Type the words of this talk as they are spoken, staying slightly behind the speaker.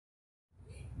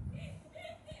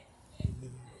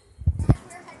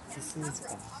this is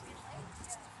bad.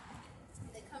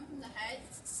 They come from the head.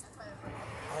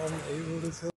 I'm able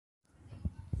to tell.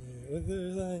 The other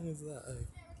thing is that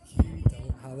you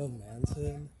don't have a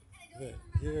mansion, but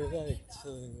you're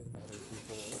chilling with other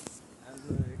people, and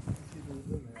you do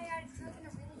the mansion.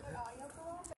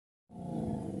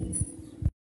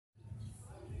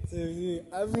 Dude,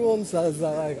 everyone says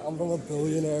that I'm from a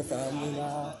billionaire family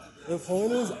now. The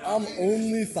point is, I'm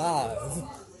only 5.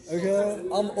 Okay?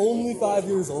 I'm only 5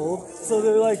 years old. So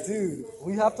they're like, dude,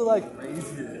 we have to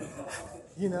raise you.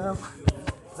 You know?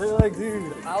 They're like,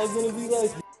 dude, I was gonna be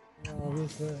like, I'm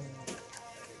just saying,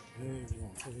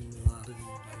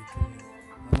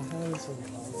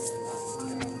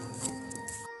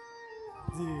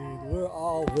 dude, we're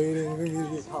all waiting for me to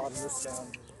get caught in this scandal.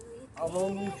 I'm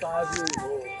only 5 years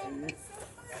old, dude.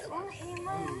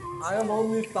 I am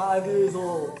only 5 years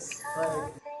old.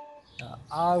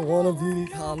 I won a beauty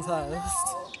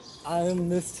contest. I am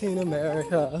Miss Teen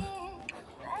America.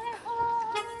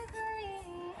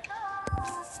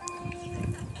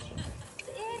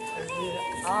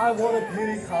 I won a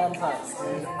beauty contest,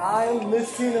 dude. I am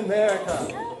Miss Teen America.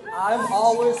 I'm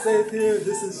always safe here.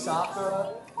 This is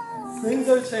chakra. Things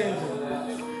are changing,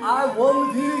 man. I won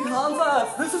the beauty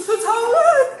contest. This is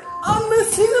Potomac. I'm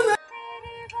Miss Teen America.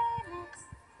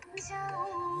 This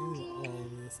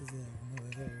is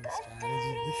another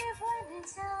strategy.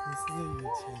 This is a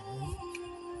YouTube.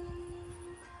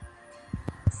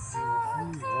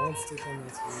 He wants to come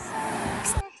this way.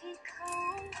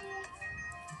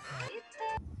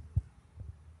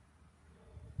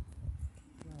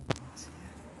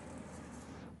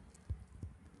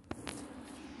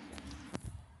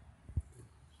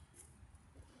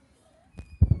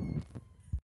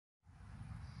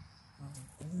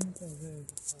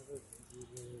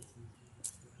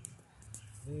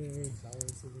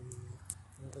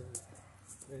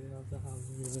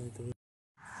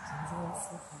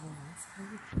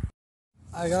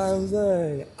 I got him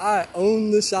saying, I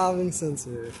own the shopping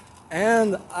center,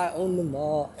 and I own the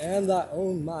mall, and I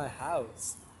own my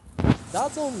house.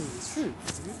 That's only the truth,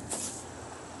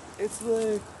 dude. It's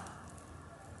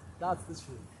that's the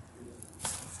truth.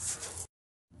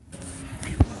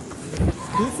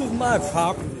 This is my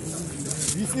property.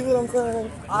 You see what I'm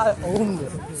saying? I own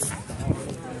this.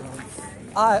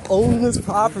 I own this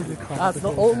property. That's the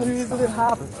only reason it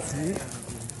happens, dude.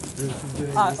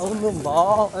 I own the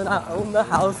mall and I own the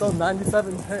house on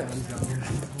 9710.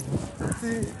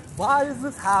 See, why is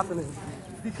this happening?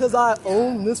 Because I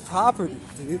own this property,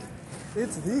 dude.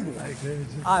 It's legal.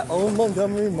 I own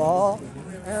Montgomery Mall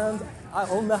and I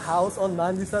own the house on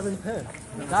 9710.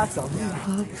 That's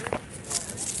illegal.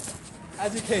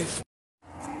 Education.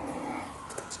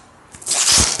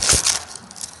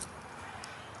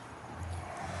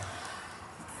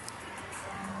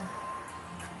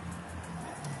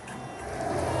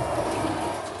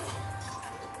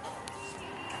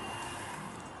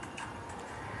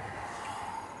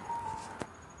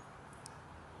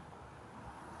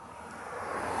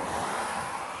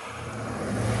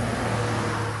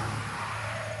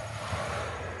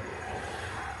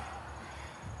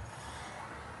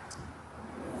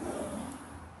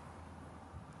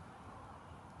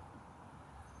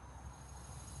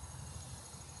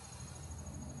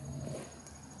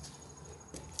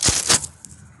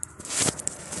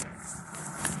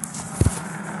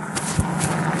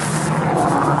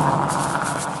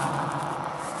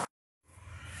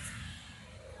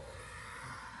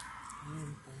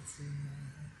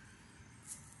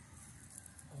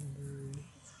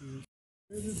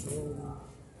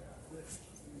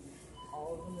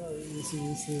 All of them are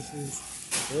GCCs.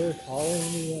 They're calling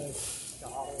me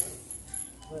God.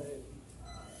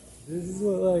 This is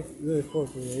what the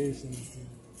corporations do.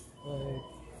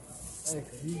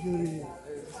 Legally,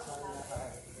 they're just trying to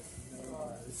hide.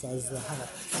 Besides that.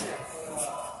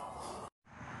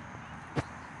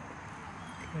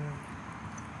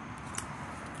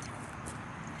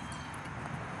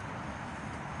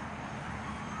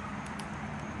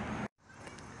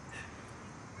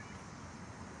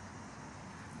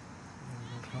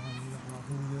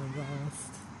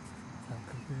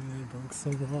 I broke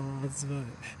some laws, but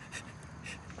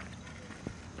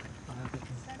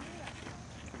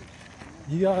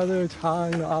you guys are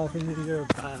trying to offer me your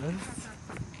best.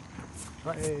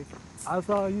 I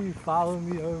saw you follow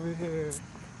me over here.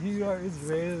 You are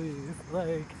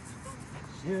Israelis.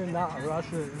 You're not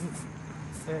Russian.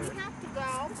 You have to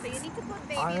go, so you need to put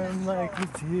baby I am a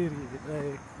deity.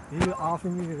 You offer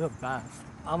me the best.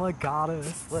 I'm a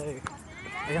goddess.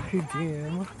 I got your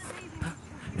DM.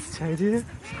 It's changing.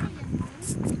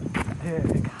 Hey,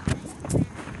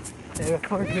 of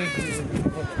course it's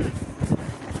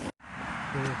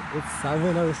It's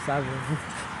 7:07.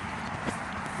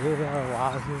 We are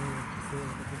watching.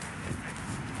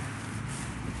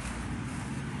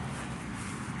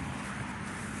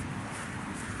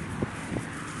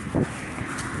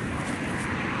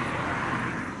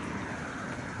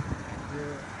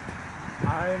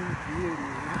 I'm beauty.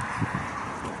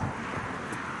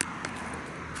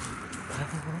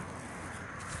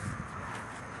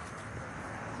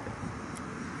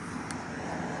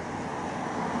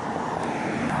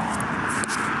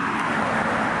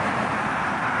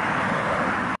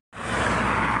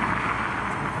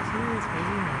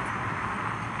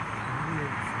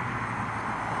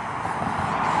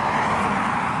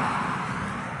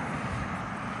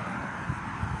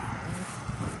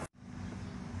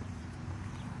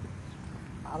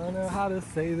 I don't know how to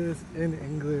say this in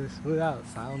English without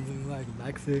sounding like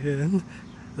Mexican.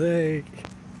 Like,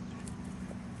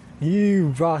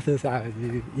 you brought this out,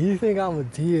 dude. You think I'm a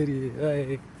deity.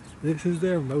 Like, this is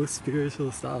their most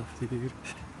spiritual stuff, dude.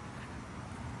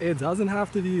 It doesn't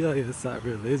have to be like a set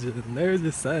religion. They're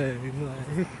just saying,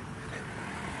 like,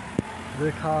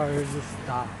 the car just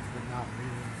stopped for not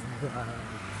being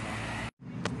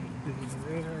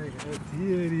a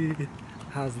deity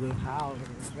has the power,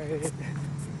 right?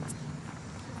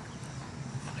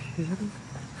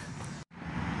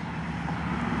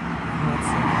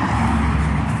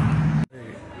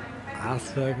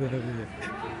 Aspect of it.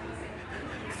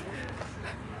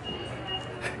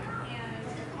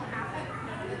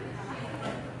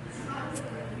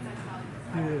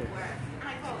 Yeah.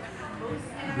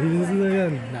 This is like a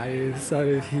nice side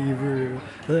of Hebrew.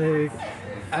 Like,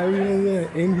 everyone's gonna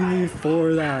envy me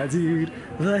for that, dude.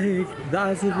 Like,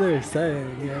 that's what they're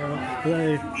saying, you know?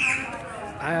 Like,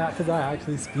 because I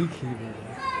actually speak Hebrew.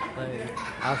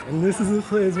 Like, and this is a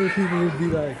place where people would be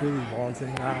like really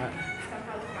wanting that.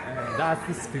 And that's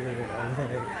the spirit of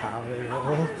like how they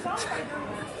roll.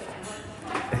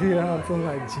 You know, some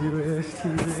like Jewish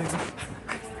TV.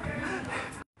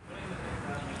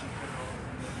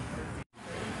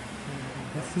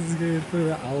 This is good for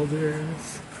the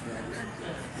elders.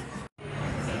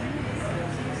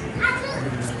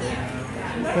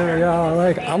 Yeah,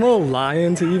 like, I'm a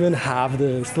lion to even have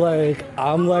this. Like,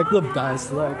 I'm like the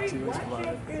best, like, Jewish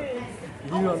blood.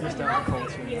 You understand the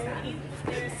culture.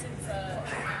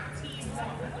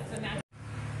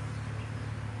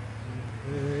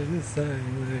 They're just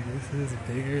saying, like, this is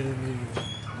bigger than me.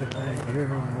 Like, you're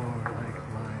more like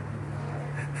mine.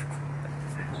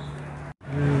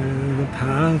 The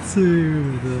path to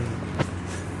the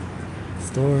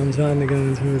storm trying to get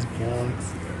into his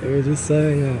box. They were just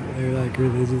saying that they're like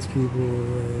religious people,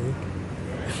 like,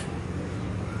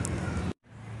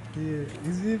 yeah,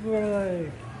 these people are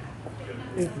like,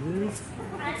 if this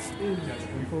is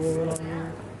people living on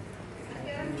here,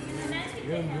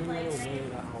 you're moving away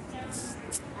that helps.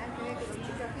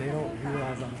 They don't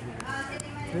realize I'm here.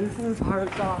 This is heart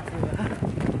chakra.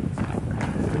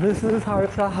 This is heart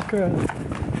chakra.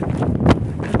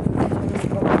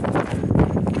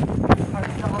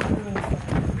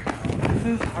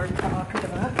 This is heart chakra.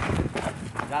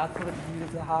 That's what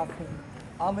needed to happen.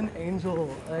 I'm an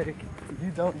angel. Like,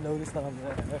 you don't notice that I'm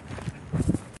there.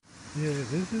 Yeah,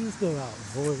 this is still about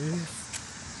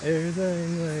voice. They're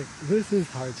saying, like, this is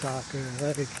heart chakra.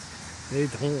 Like, they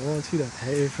don't want you to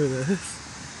pay for this.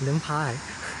 Pie.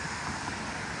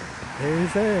 They're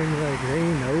saying, like, they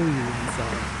know you and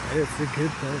stuff. It's a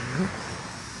good thing.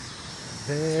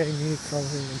 They need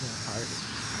something in their heart.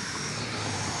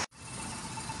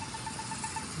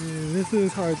 Yeah, this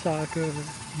is heart chakra.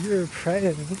 You're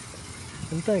praying.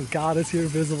 And thank God it's your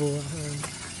visible hand.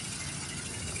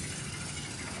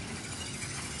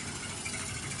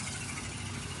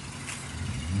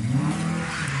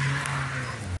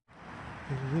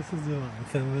 This is the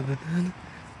feminine.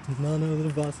 None of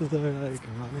the buses are like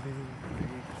running.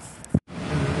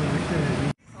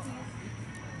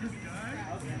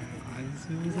 Eyes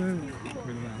are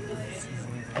relentless.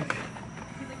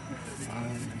 I'm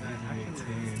 18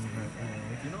 right now.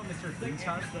 You know Mr.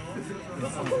 Flintshot though?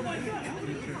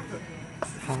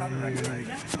 How are like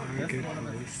a good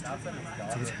place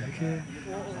to take it?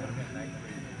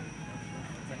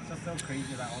 It's just so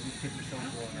crazy that all these kids are so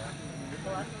cool, yeah?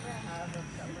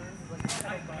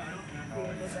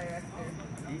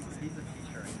 He's a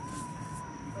teacher.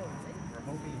 We're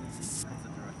hoping he's a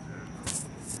director.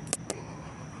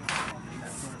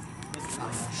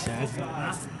 Shares it.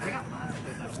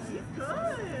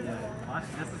 Watch,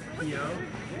 this is Pio.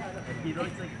 And he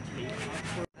looks like cake.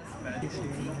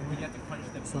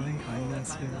 It's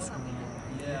LovingKindness here in school.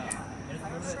 Yeah.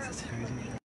 It's a charity.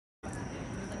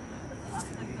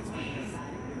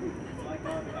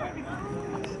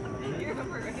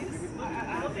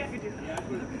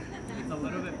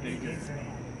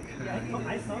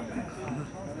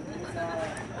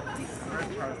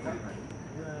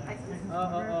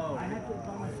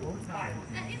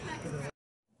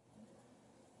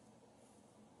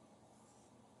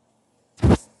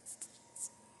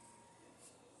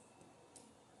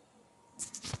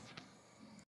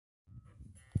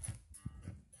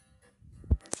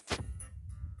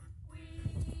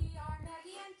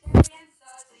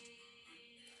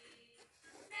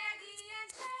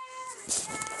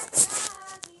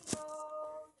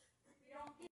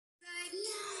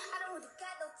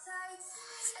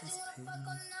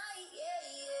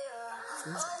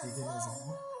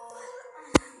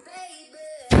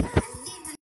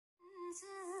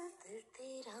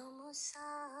 तेरा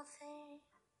मुसाफिर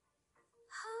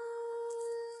हो